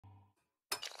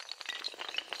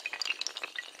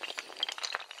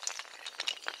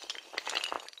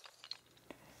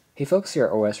Hey folks, here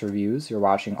at OS Reviews. You're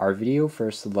watching our video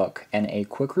first look and a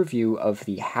quick review of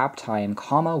the HAPTIME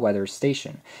comma weather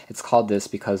station. It's called this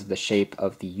because of the shape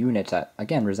of the unit that,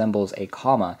 again, resembles a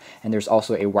comma, and there's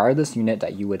also a wireless unit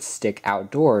that you would stick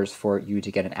outdoors for you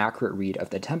to get an accurate read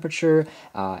of the temperature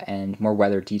and more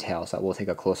weather details that we'll take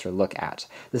a closer look at.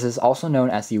 This is also known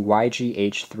as the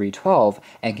YGH312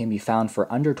 and can be found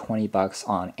for under 20 bucks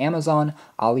on Amazon,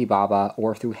 Alibaba,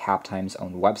 or through HAPTIME's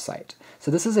own website. So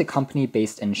this is a company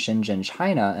based in Shenzhen,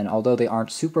 China, and although they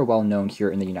aren't super well known here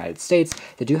in the United States,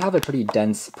 they do have a pretty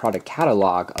dense product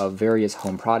catalog of various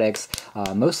home products,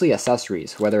 mostly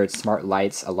accessories, whether it's smart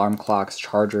lights, alarm clocks,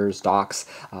 chargers, docks,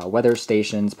 weather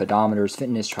stations, pedometers,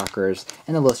 fitness trackers,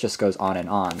 and the list just goes on and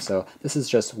on. So this is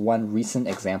just one recent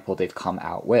example they've come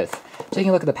out with. Taking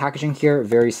a look at the packaging here,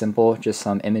 very simple, just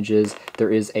some images. There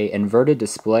is a inverted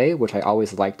display, which I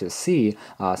always like to see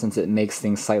since it makes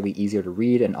things slightly easier to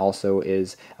read and also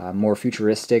is more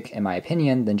futuristic, in my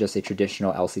opinion, than just a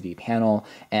traditional LCD panel.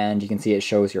 And you can see it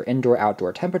shows your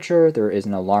indoor-outdoor temperature. There is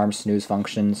an alarm snooze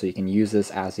function, so you can use this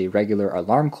as a regular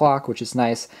alarm clock, which is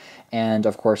nice. And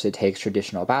of course, it takes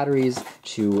traditional batteries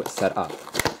to set up.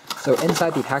 So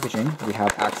inside the packaging, we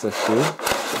have access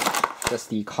to just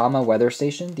the comma weather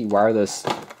station, the wireless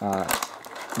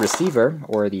receiver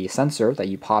or the sensor that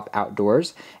you pop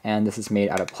outdoors, and this is made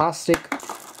out of plastic.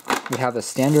 We have a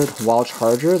standard wall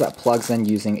charger that plugs in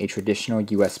using a traditional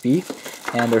USB,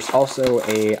 and there's also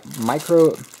a micro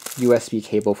USB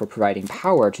cable for providing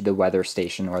power to the weather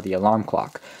station or the alarm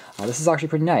clock. This is actually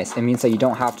pretty nice. It means that you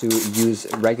don't have to use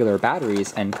regular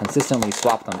batteries and consistently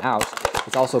swap them out.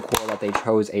 It's also cool that they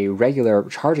chose a regular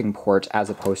charging port as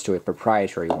opposed to a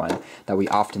proprietary one that we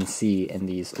often see in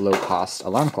these low-cost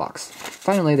alarm clocks.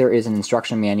 Finally, there is an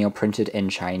instruction manual printed in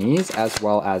Chinese as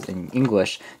well as in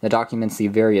English that documents the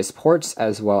various ports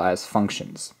as well as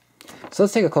functions. So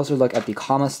let's take a closer look at the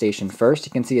comma station first.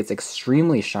 You can see it's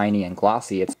extremely shiny and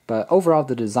glossy, but overall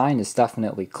the design is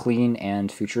definitely clean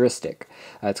and futuristic.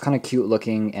 It's kind of cute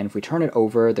looking, and if we turn it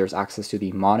over, there's access to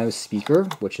the mono speaker,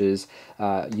 which is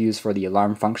used for the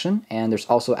alarm function, and there's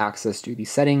also access to the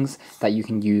settings that you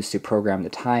can use to program the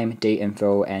time, date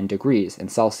info, and degrees in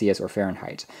Celsius or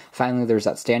Fahrenheit. Finally, there's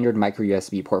that standard micro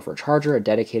USB port for charger, a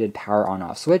dedicated power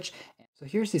on-off switch. So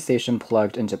here's the station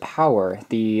plugged into power.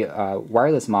 The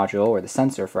wireless module, or the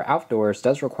sensor for outdoors,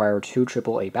 does require two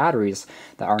AAA batteries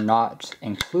that are not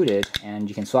included, and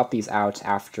you can swap these out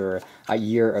after a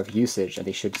year of usage, and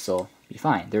they should still be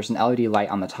fine. There's an LED light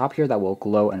on the top here that will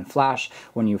glow and flash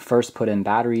when you first put in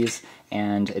batteries,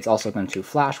 and it's also going to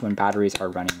flash when batteries are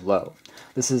running low.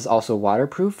 This is also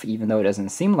waterproof, even though it doesn't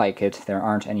seem like it. There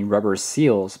aren't any rubber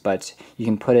seals, but you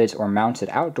can put it or mount it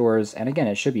outdoors, and again,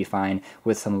 it should be fine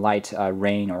with some light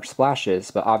rain or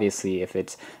splashes, but obviously if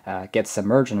it gets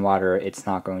submerged in water, it's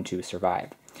not going to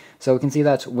survive. So we can see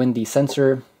that when the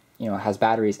sensor has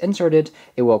batteries inserted,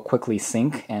 it will quickly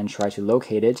sync and try to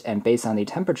locate it, and based on the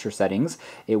temperature settings,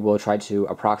 it will try to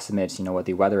approximate, what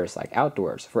the weather is like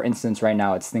outdoors. For instance, right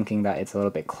now it's thinking that it's a little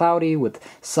bit cloudy with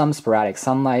some sporadic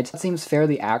sunlight. That seems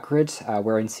fairly accurate.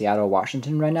 We're in Seattle,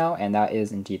 Washington right now, and that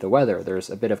is indeed the weather.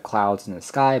 There's a bit of clouds in the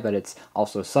sky, but it's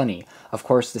also sunny. Of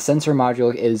course, the sensor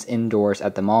module is indoors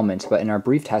at the moment, but in our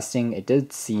brief testing, it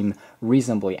did seem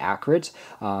reasonably accurate.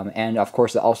 And of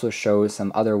course, it also shows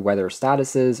some other weather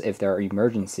statuses if there are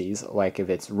emergencies, like if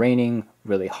it's raining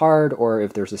really hard or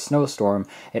if there's a snowstorm.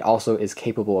 It also is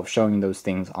capable of showing those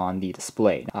things on the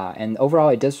display. And overall,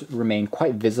 it does remain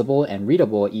quite visible and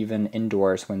readable even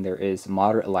indoors when there is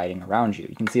moderate lighting around you.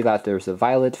 You can see that there's a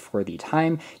violet for the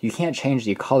time. You can't change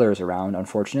the colors around,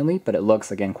 unfortunately, but it looks,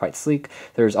 again, quite sleek.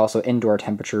 There's also indoor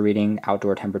temperature reading,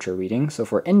 outdoor temperature reading. So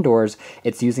for indoors,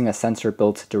 it's using a sensor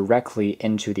built directly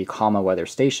into the comma weather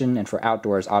station, and for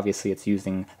outdoors, obviously, it's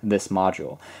using this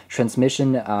module.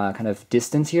 Transmission kind of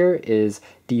distance here is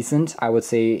decent. I would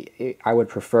say it would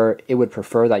prefer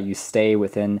that you stay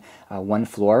within one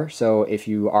floor. So if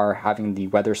you are having the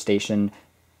weather station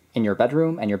in your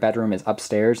bedroom, and your bedroom is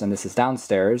upstairs and this is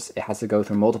downstairs, it has to go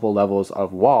through multiple levels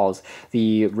of walls,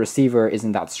 the receiver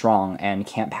isn't that strong and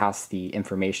can't pass the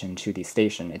information to the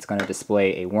station. It's going to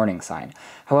display a warning sign.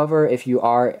 However, if you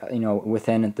are,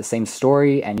 within the same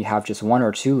story and you have just one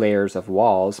or two layers of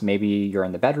walls, maybe you're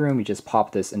in the bedroom, you just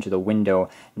pop this into the window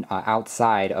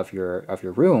outside of your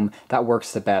room, that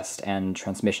works the best and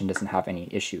transmission doesn't have any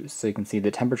issues. So you can see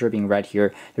the temperature being read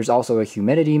here. There's also a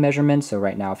humidity measurement, so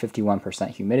right now 51%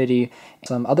 humidity. humidity.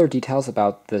 Some other details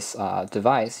about this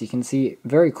device, you can see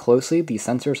very closely the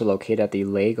sensors are located at the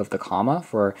leg of the comma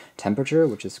for temperature,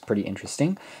 which is pretty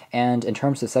interesting. And in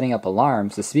terms of setting up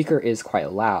alarms, the speaker is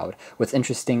quite loud. What's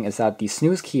interesting is that the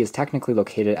snooze key is technically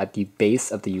located at the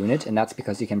base of the unit, and that's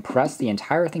because you can press the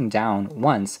entire thing down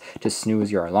once to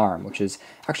snooze your alarm, which is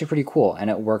actually pretty cool, and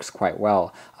it works quite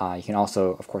well. You can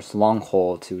also, of course, long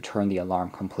hold to turn the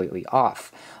alarm completely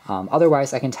off.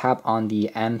 Otherwise, I can tap on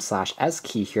the M/S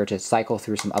key here to cycle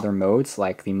through some other modes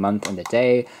like the month and the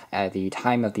day, the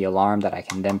time of the alarm that I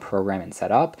can then program and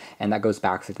set up, and that goes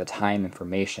back to the time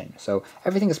information. So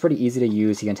everything is pretty easy to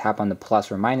use. You can tap on the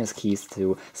plus or minus keys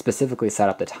to specifically set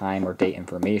up the time or date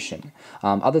information.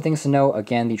 Other things to know,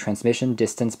 again, the transmission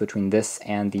distance between this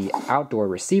and the outdoor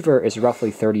receiver is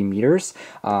roughly 30 meters,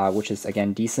 which is,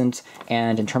 again, decent.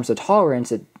 And in terms of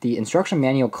tolerance, the instruction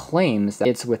manual claims that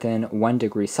it's within 1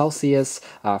 degree Celsius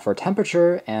for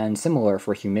temperature and similar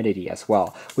for humidity as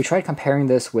well. We tried comparing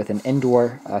this with an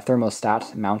indoor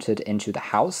thermostat mounted into the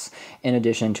house, in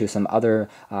addition to some other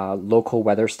local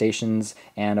weather stations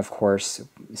and, of course,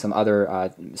 some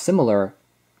other similar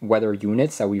weather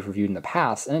units that we've reviewed in the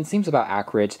past, and it seems about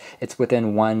accurate. It's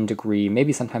within 1 degree,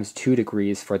 maybe sometimes 2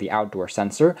 degrees for the outdoor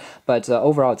sensor, but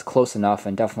overall it's close enough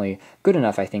and definitely good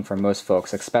enough, I think, for most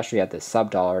folks, especially at this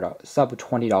sub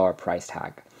 $20 price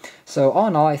tag. So all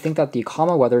in all, I think that the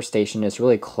comma weather station is a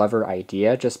really clever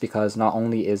idea, just because not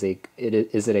only is it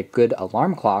a good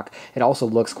alarm clock, it also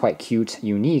looks quite cute,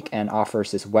 unique, and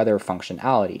offers this weather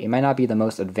functionality. It might not be the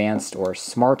most advanced or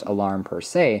smart alarm per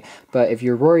se, but if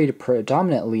you're worried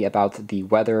predominantly about the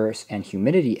weather and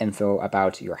humidity info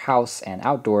about your house and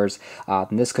outdoors,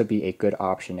 then this could be a good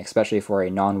option, especially for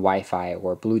a non-Wi-Fi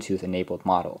or Bluetooth enabled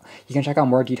model. You can check out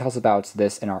more details about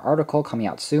this in our article coming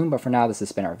out soon, but for now, this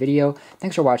has been our video.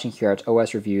 Thanks for watching here at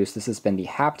OS Reviews. This has been the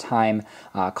HAPTIME,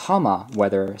 comma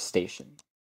weather station.